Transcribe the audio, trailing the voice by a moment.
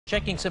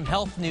Checking some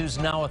health news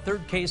now. A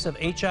third case of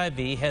HIV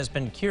has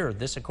been cured.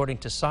 This according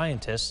to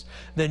scientists.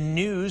 The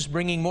news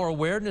bringing more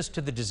awareness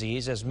to the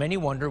disease as many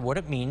wonder what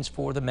it means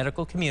for the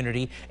medical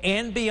community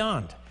and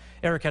beyond.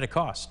 Erica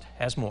DeCoste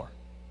has more.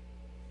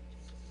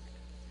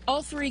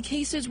 All three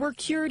cases were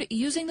cured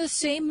using the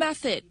same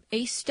method,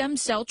 a stem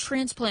cell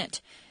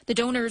transplant. The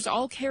donors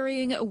all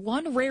carrying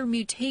one rare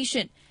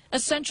mutation,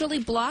 essentially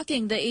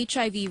blocking the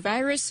HIV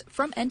virus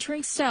from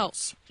entering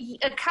cells.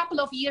 A couple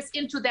of years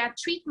into that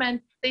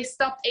treatment, they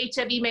stopped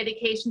HIV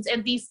medications,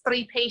 and these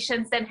three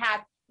patients then had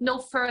no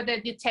further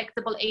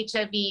detectable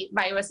HIV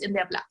virus in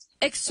their blood.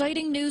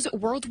 Exciting news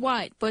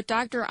worldwide, but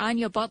Dr.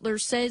 Anya Butler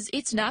says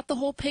it's not the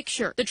whole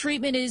picture. The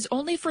treatment is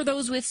only for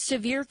those with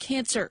severe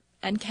cancer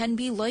and can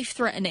be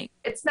life-threatening.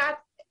 It's not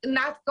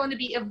going to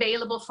be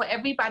available for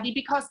everybody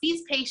because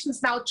these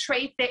patients now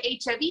trade their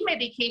HIV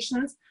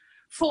medications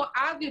for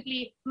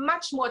arguably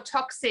much more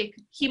toxic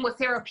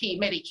chemotherapy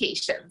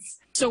medications.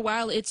 So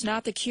while it's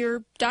not the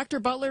cure, Dr.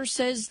 Butler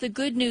says the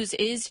good news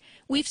is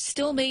we've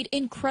still made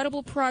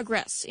incredible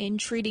progress in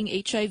treating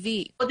HIV.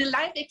 Well, the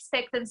life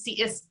expectancy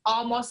is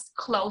almost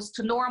close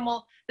to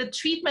normal. The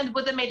treatment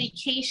with the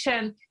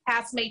medication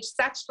has made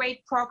such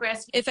great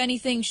progress. If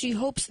anything, she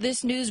hopes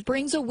this news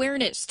brings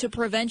awareness to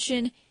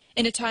prevention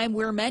in a time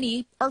where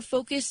many are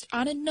focused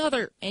on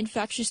another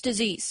infectious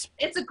disease.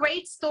 It's a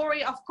great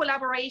story of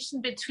collaboration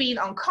between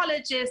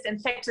oncologists,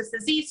 infectious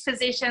disease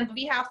physicians.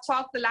 We have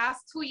talked the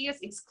last 2 years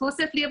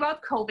exclusively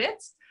about COVID,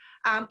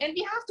 and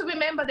we have to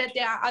remember that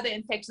there are other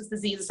infectious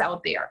diseases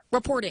out there.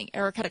 Reporting,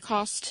 Erica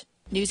DeCoste,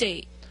 News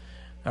 8.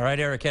 All right,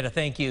 Erica,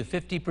 thank you.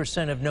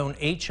 50% of known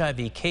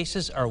HIV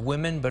cases are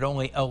women, but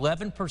only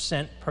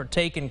 11%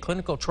 partake in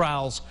clinical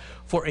trials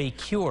for a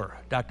cure.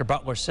 Dr.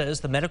 Butler says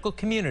the medical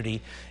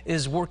community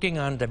is working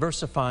on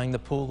diversifying the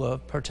pool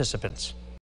of participants.